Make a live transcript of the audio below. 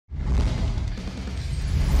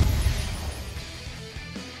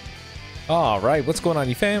Alright, what's going on,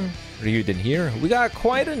 you fam? Raiyuden here. We got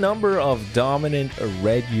quite a number of dominant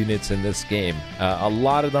red units in this game. A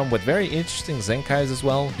lot of them with very interesting Zenkais as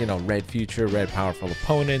well. You know, red future, red powerful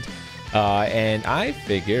opponent. And I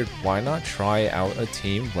figured, why not try out a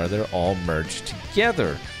team where they're all merged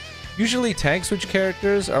together? Usually tag switch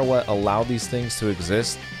characters are what allow these things to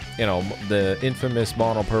exist. You know, the infamous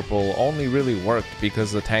Mono Purple only really worked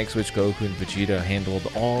because the tag switch Goku and Vegeta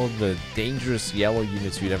handled all the dangerous yellow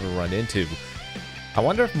units you'd ever run into. I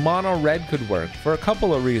wonder if Mono Red could work for a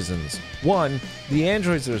couple of reasons. One, the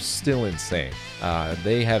androids are still insane.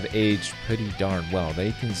 They have aged pretty darn well.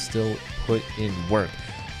 They can still put in work.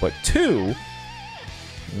 But two,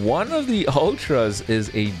 one of the Ultras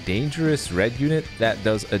is a dangerous red unit that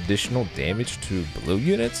does additional damage to blue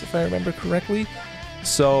units, if I remember correctly.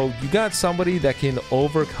 So you got somebody that can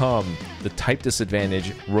overcome the type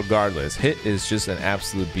disadvantage regardless. Hit is just an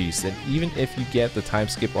absolute beast, and even if you get the time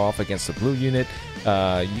skip off against the blue unit,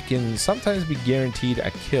 you can sometimes be guaranteed a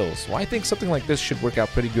kill. So I think something like this should work out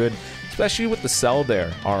pretty good, especially with the Cell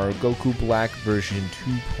there, our Goku Black version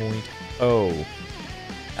 2.0.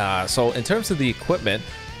 So in terms of the equipment,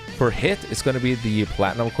 for Hit, it's going to be the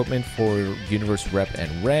Platinum equipment for Universe Rep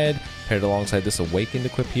and Red, paired alongside this Awakened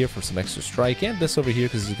equip here for some extra strike, and this over here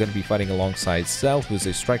because he's going to be fighting alongside Cell, who is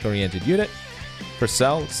a strike-oriented unit. For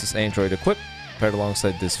Cell, it's this Android equip, paired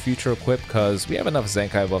alongside this Future equip because we have enough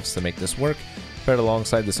Zenkai buffs to make this work, paired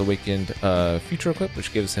alongside this Awakened Future equip,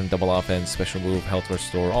 which gives him double offense, special move, health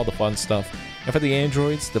restore, all the fun stuff. And for the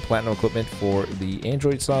androids, the Platinum equipment for the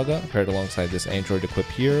Android Saga, paired alongside this Android equip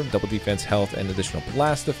here, double defense, health, and additional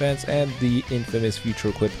blast defense, and the infamous Future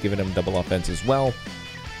equip giving him double offense as well.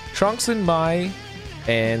 Trunks and Mai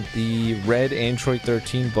and the red Android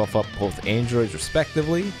 13 buff up both androids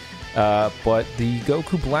respectively, but the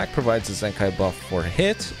Goku Black provides a Zenkai buff for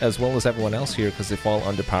Hit, as well as everyone else here because they fall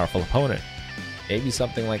under powerful opponent. Maybe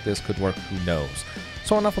something like this could work, who knows.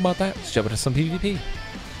 So enough about that, let's jump into some PvP.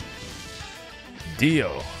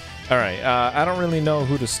 Dio. Alright, I don't really know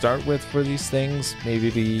who to start with for these things.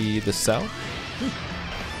 Maybe the Cell?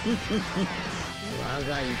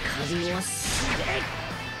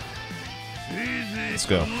 Let's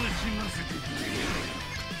go.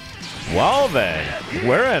 Well then,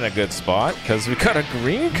 we're in a good spot because we got a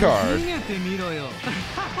green card. You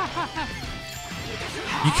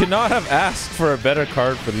cannot have asked for a better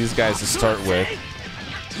card for these guys to start with.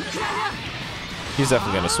 He's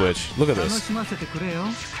definitely going to switch. Look at this.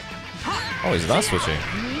 Oh, he's not switching.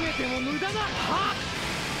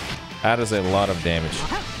 That is a lot of damage.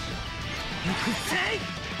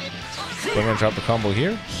 We're going to drop the combo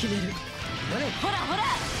here.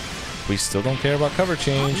 We still don't care about cover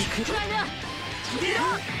change.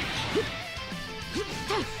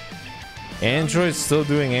 Android's still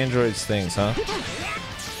doing Android's things, huh?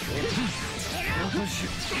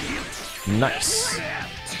 Nice.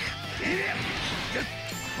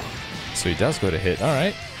 So he does go to Hit. All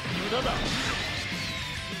right.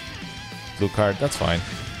 Blue card. That's fine.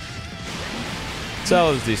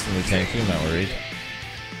 Cell is decently tanky. I'm not worried.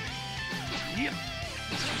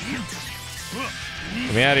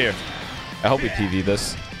 Get me out of here. I hope we PV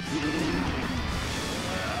this.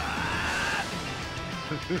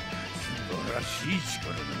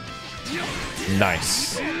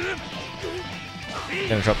 Nice.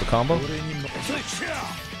 Gonna drop the combo.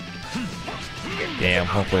 Damn,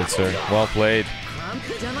 well played, sir. Well played.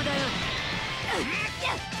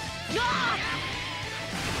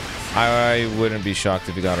 I wouldn't be shocked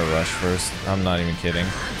if he got a rush first. I'm not even kidding.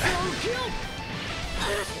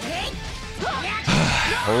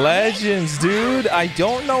 Legends, dude. I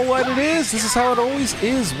don't know what it is. This is how it always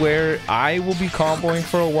is, where I will be comboing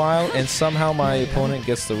for a while and somehow my opponent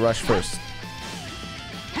gets the rush first.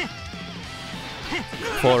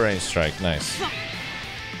 Full range strike. Nice.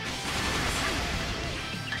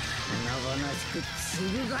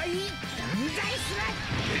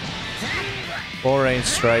 Full range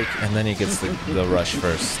strike, and then he gets the rush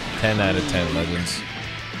first. 10 out of 10, Legends.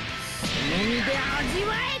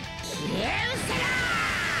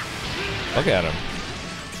 Look at him.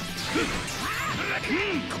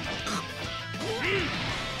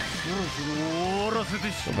 Go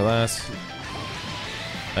for that.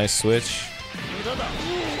 Nice switch.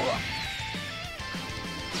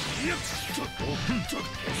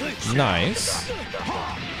 Nice.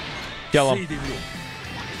 Kill him.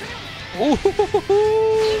 Ooh.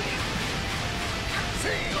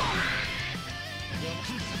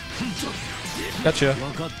 Gotcha.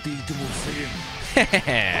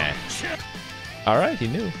 Alright, he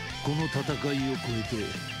knew.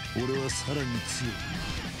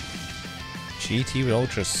 GT with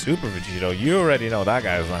Ultra Super Vegito. You already know that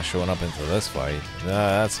guy's not showing up into this fight.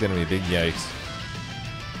 That's gonna be a big yikes.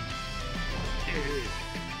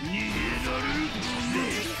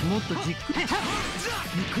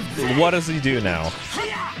 What does he do now?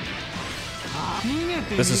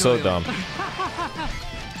 This is so dumb.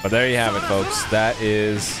 But there you have it, folks. That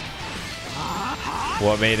is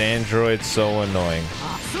what made Android so annoying.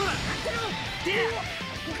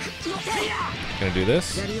 Gonna do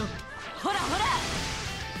this.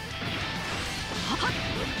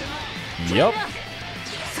 Yup.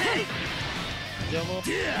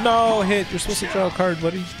 No hit. You're supposed to draw a card,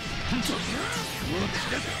 buddy.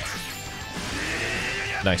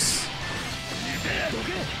 Nice.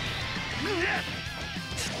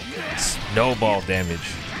 Snowball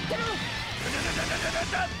damage.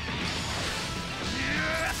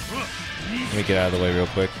 Let me get out of the way real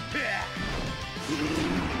quick.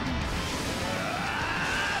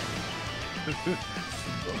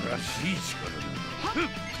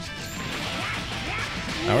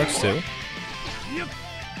 That works too.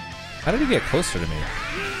 How did he get closer to me?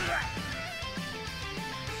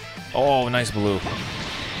 Oh, nice blue.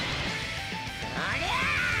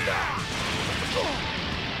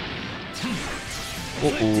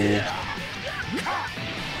 Uh-oh.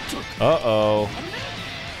 Uh-oh.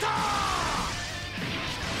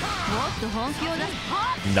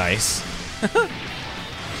 Nice.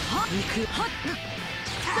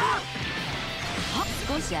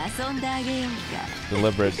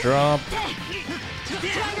 Deliberate drop.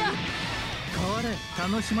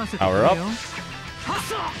 Power up.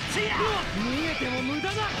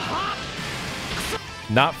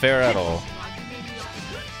 Not fair at all.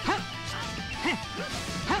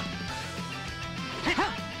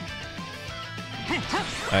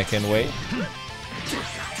 I can wait.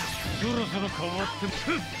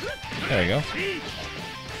 There you go.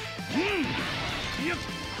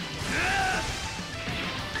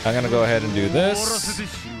 I'm gonna go ahead and do this.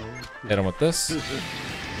 Hit him with this.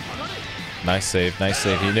 Nice save, nice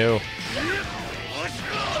save. He knew.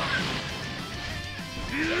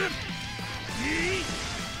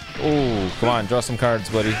 Ooh, come on, draw some cards,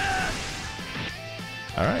 buddy.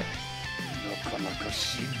 All right.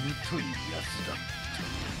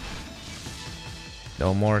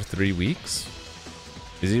 No more 3 weeks?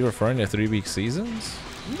 Is he referring to 3-week seasons?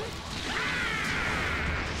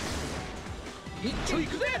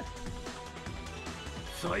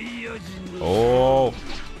 Oh.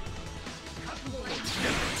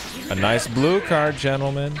 A nice blue card,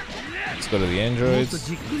 gentlemen. Let's go to the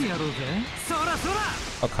androids.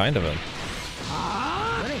 Oh, kind of him.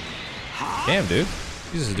 Damn, dude.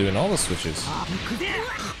 He's just doing all the switches.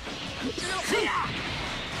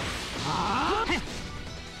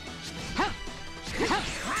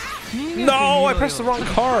 No, I pressed the wrong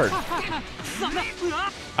card.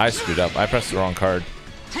 I screwed up. I pressed the wrong card.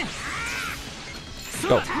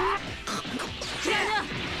 Go.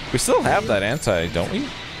 We still have that anti, don't we?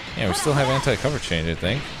 Yeah, we still have anti-cover change, I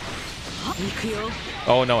think.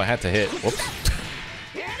 Oh, no, I had to hit. Whoops.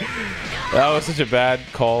 That was such a bad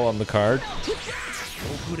call on the card.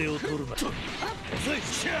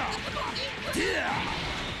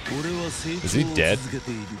 Is he dead?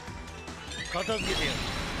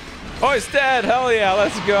 Oh, he's dead! Hell yeah,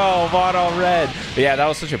 let's go! Mono red. But yeah, that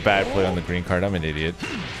was such a bad play on the green card. I'm an idiot.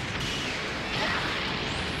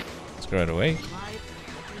 Let's go right away.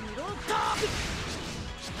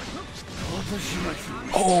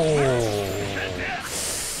 Oh!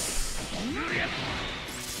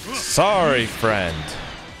 Sorry, friend.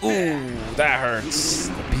 Ooh, that hurts.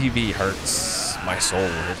 The PV hurts. My soul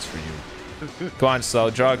hurts for you. Come on, so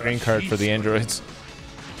draw a green card for the androids.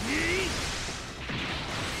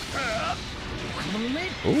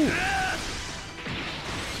 Ooh.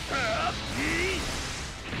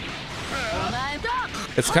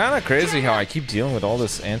 It's kind of crazy how I keep dealing with all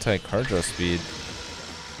this anti-card draw speed.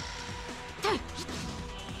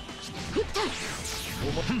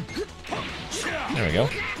 There we go.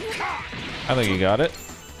 I think you got it.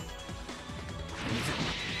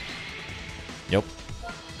 Yep.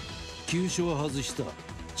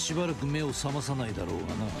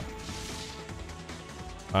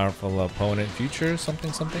 Powerful opponent future,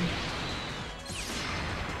 something, something.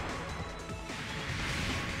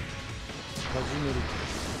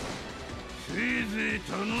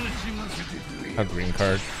 A green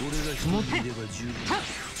card.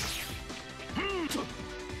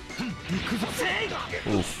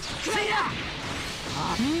 Oof.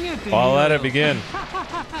 I'll let it begin.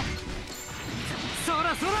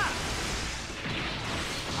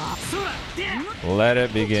 Let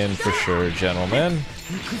it begin for sure, gentlemen.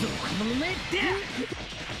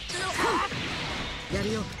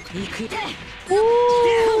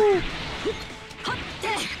 Woo!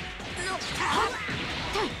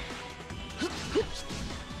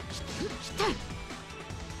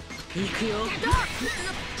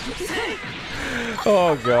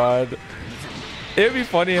 Oh god. It'd be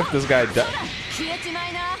funny if this guy died.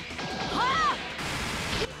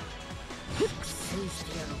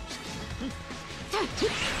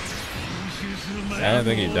 I don't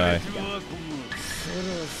think he'd die.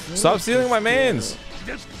 Stop stealing my mans!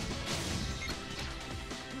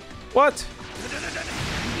 What?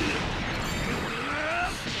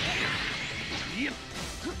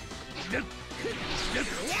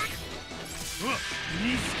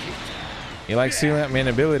 You like stealing that main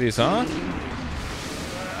abilities, huh?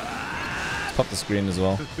 Let's pop the screen as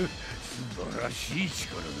well.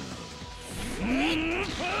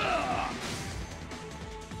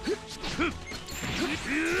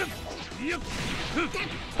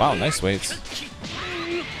 Wow, nice weights.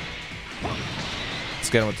 Let's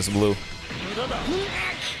get him with this blue.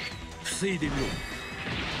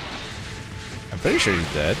 I'm pretty sure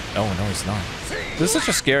he's dead. Oh no, he's not. This is such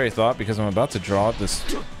a scary thought because I'm about to draw up this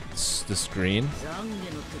screen.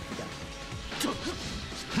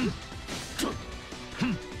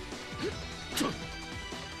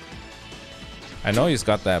 I know he's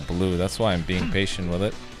got that blue. That's why I'm being patient with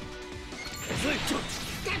it.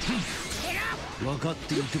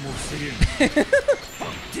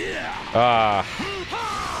 Ah,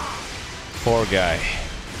 poor guy.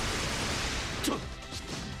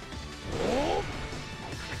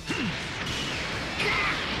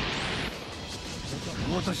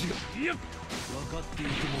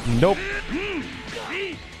 Nope.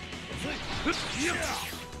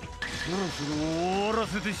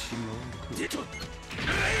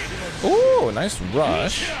 Ooh, nice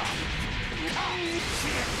rush.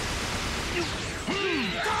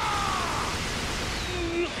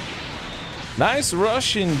 Nice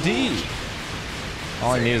rush indeed.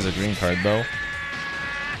 All I need is a green card though.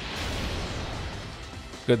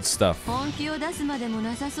 Good stuff.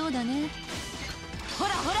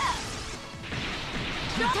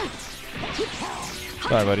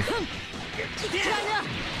 Sorry, buddy.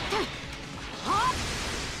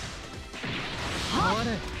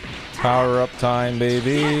 Power up time,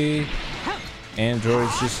 baby.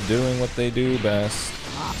 Androids just doing what they do best.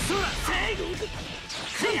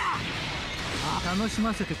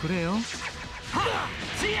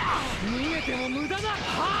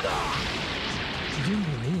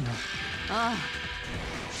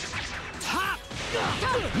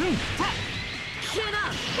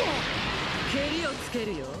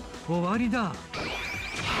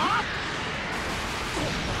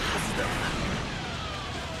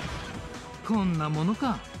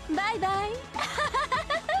 Bye bye.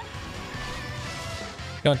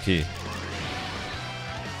 Gunky.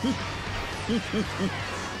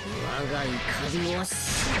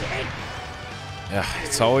 Yeah,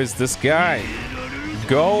 it's always this guy.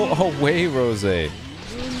 Go away, Rose.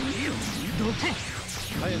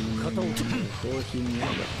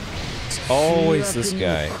 It's always this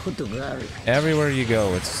guy. Everywhere you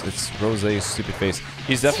go, it's Rose's stupid face.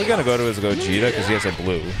 He's definitely gonna go to his Gogeta because he has a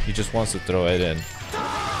blue. He just wants to throw it in.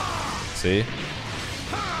 See?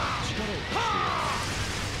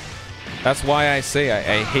 That's why I say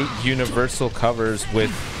I hate universal covers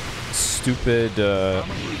with stupid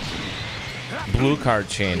blue card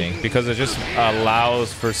chaining, because it just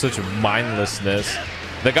allows for such mindlessness.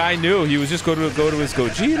 The guy knew he was just going to go to his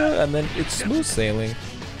Gogeta, and then it's smooth sailing.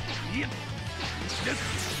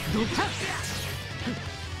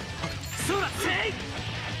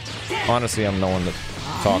 Honestly, I'm no one to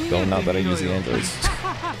talk though, now that I use the androids.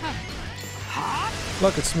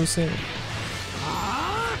 Look, it's smooth sailing.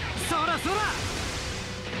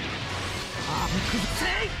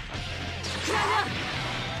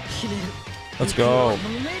 Let's go.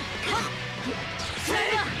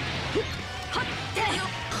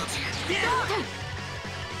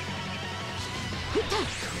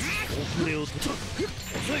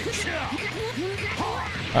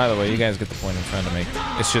 By the way, you guys get the point I'm trying to make.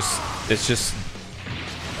 It's just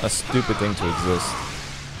a stupid thing to exist.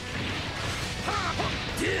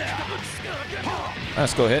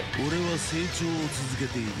 Let's go hit.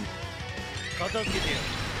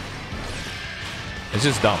 It's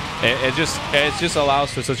just dumb. It just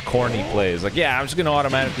allows for such corny plays. Like, yeah, I'm just gonna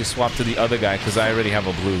automatically swap to the other guy because I already have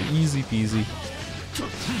a blue. Easy peasy.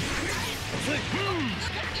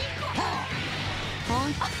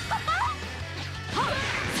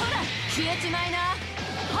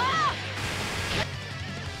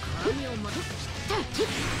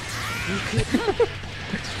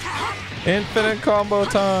 Infinite combo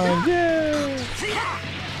time! Yeah!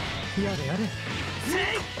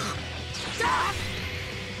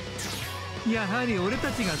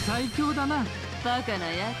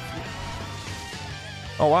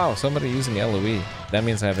 Oh wow, somebody using LOE. That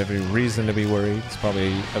means I have every reason to be worried. He's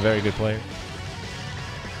probably a very good player.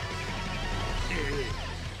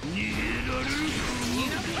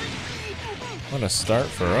 What a start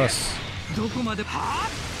for us.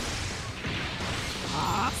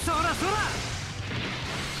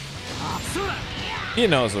 He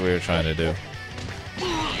knows what we were trying to do.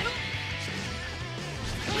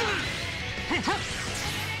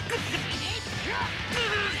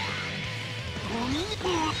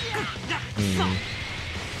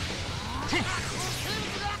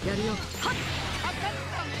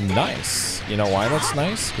 Nice. You know why that's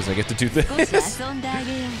nice? Because I get to do this.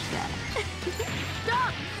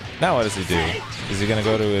 Now what does he do? Is he gonna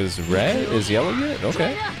go to his red? His yellow unit?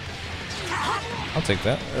 Okay. I'll take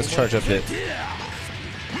that. Let's charge up hit.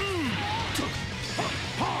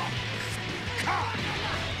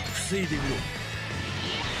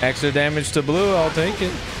 Extra damage to blue, I'll take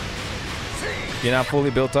it. You're not fully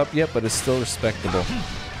built up yet, but it's still respectable.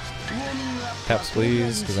 Taps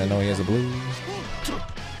please, because I know he has a blue.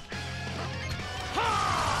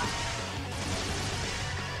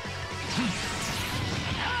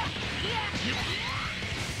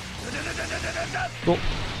 Cool.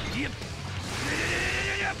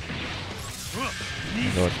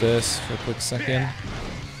 I'll go with this for a quick second.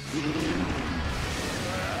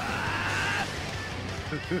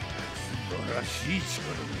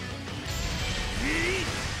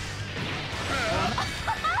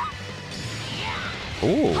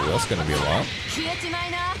 Ooh, that's gonna be a lot.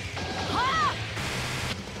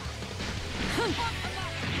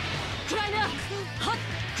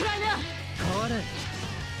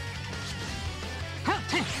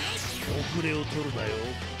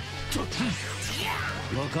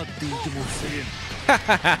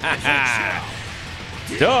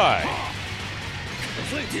 Die!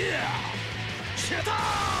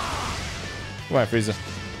 Come on, Frieza.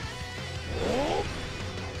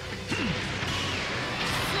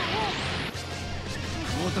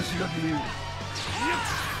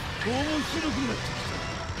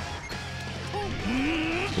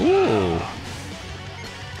 Ooh.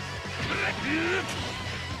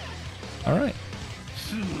 All right.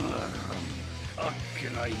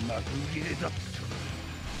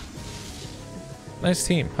 Nice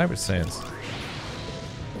team, Hybrid Saiyans.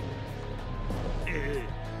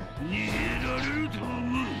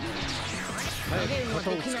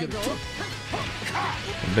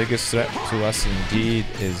 The biggest threat to us indeed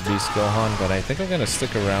is Beast Gohan, but I think I'm gonna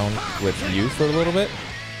stick around with you for a little bit.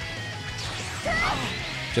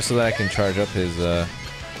 Just so that I can charge up his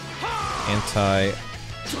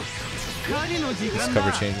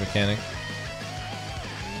cover change mechanic.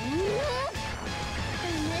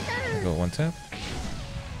 Go one tap.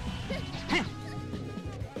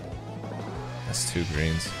 That's 2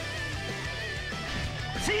 greens.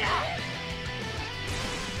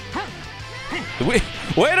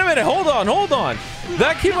 Wait a minute, hold on.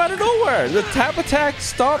 That came out of nowhere. The tap attack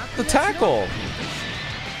stopped the tackle.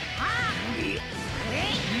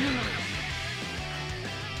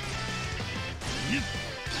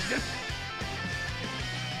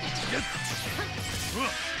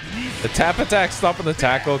 The tap attack stopping the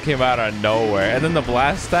tackle came out of nowhere. And then the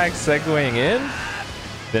blast attack segueing in?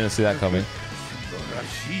 Didn't see that coming.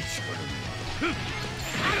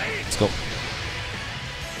 Let's go.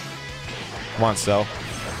 Come on, Cell.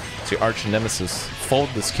 It's your arch nemesis. Fold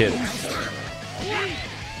this kid.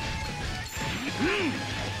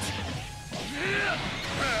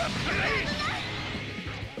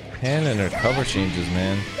 Hand and her cover changes,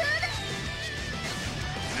 man.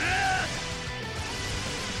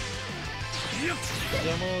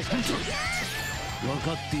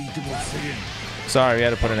 Sorry, we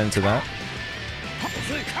had to put an end to that.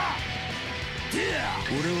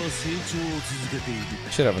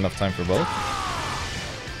 Should have enough time for both.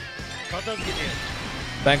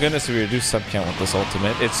 Thank goodness we reduced sub count with this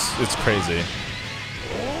ultimate. It's crazy.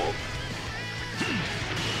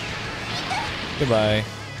 Goodbye.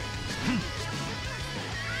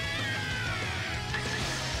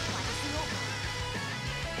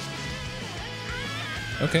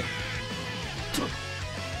 Okay.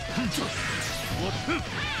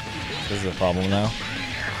 This is a problem now.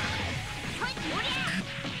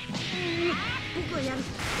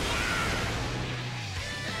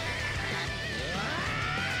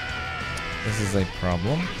 This is a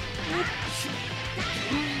problem.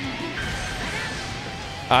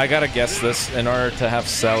 I gotta guess this in order to have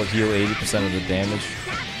Cell heal 80% of the damage.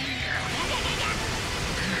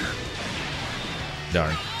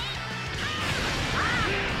 Darn.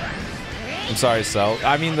 I'm sorry, Cell.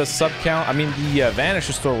 I mean, the sub count. I mean, the Vanish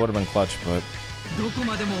Restore would have been clutch, but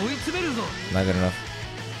not good enough.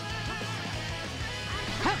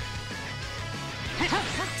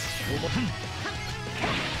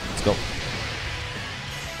 Let's go.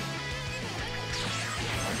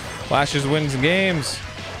 Flashes wins games.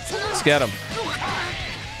 Let's get him.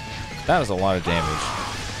 That is a lot of damage.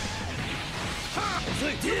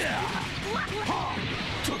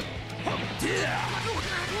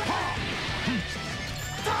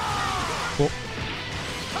 Cool.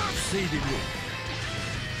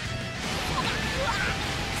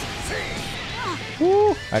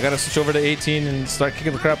 Woo. I gotta switch over to 18 and start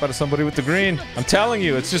kicking the crap out of somebody with the green. I'm telling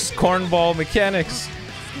you, it's just cornball mechanics.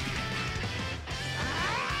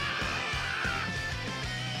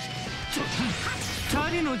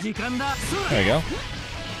 There you go.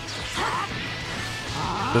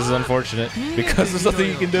 This is unfortunate because there's nothing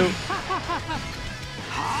you can do.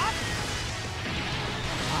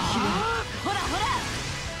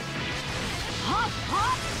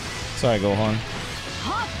 Sorry, Gohan.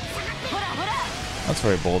 That's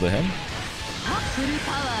very bold of him.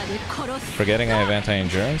 Forgetting I have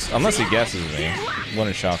anti-endurance? Unless he guesses me.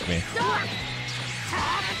 Wouldn't shock me.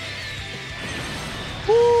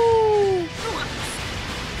 Woo!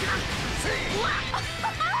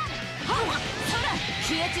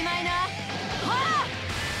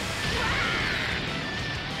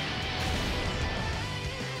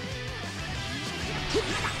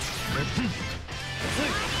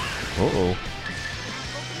 Uh-oh.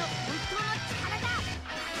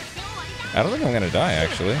 I don't think I'm gonna die,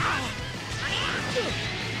 actually.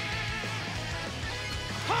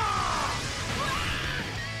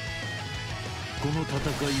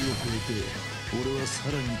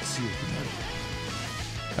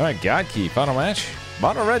 Alright, God Key, final match.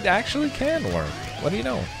 Mono red actually can work. What do you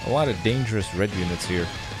know? A lot of dangerous red units here.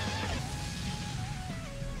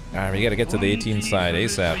 Alright, we gotta get to the 18 side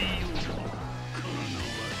ASAP.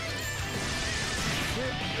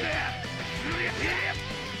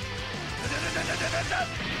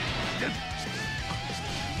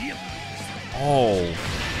 Oh.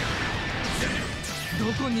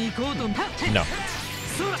 No.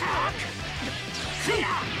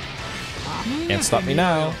 Can't stop me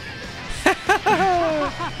now.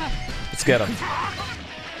 Let's get him.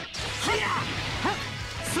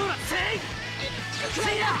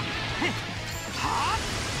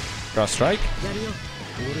 Draw strike?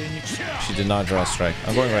 She did not draw strike.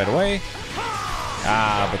 I'm going right away.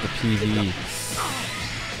 Ah, but the PV.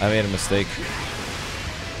 I made a mistake.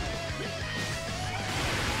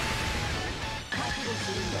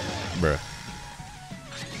 Bruh.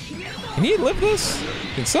 Can he live this?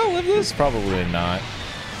 Can Cell live this? Probably not.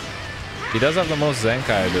 He does have the most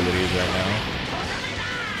Zenkai abilities right now.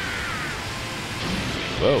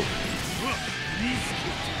 Whoa.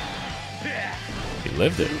 He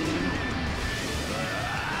lived it.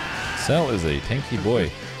 Cell is a tanky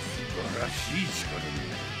boy.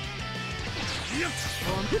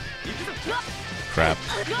 Crap.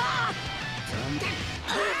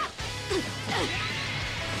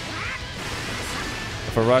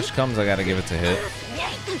 If a rush comes, I gotta give it to hit.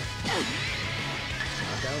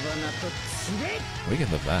 We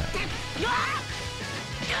can live that.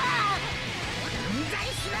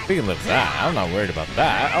 We can live that. I'm not worried about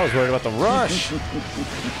that. I was worried about the rush.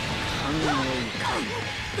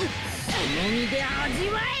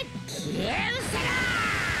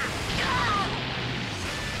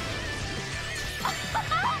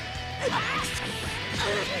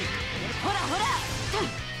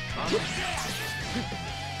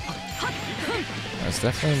 I was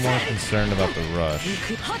definitely more concerned about the rush.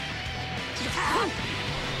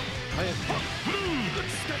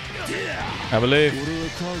 I believe.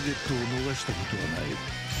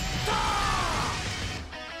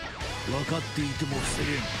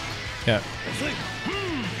 Yeah.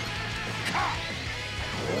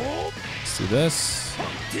 See this?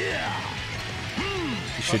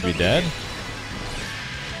 He should be dead.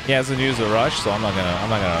 He hasn't used a rush, so I'm not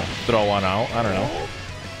gonna throw one out. I don't know.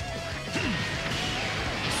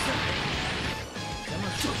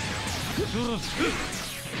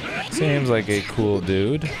 Seems like a cool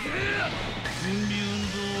dude.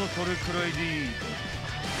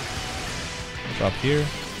 Drop here.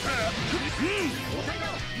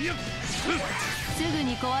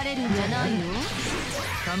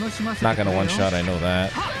 Not gonna one shot, I know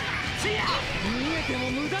that.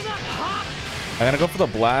 I'm gonna go for the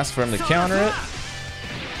blast for him to counter it.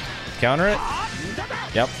 Counter it.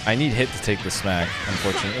 Yep, I need hit to take the smack,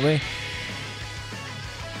 unfortunately.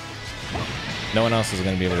 No one else is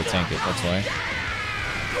gonna be able to tank it, that's why.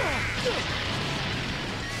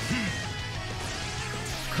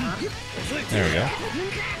 There we go.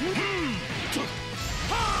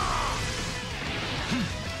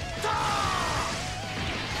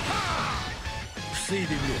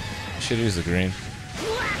 Should use the green.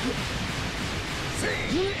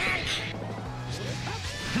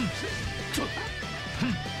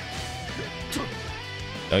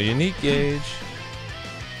 No unique gauge.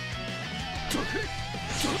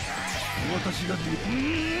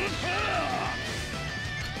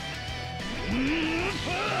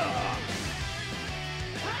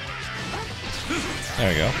 There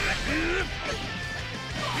we go.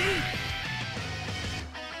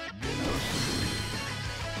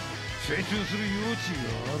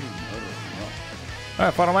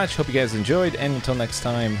 Alright, final match. Hope you guys enjoyed, and until next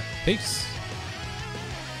time, peace.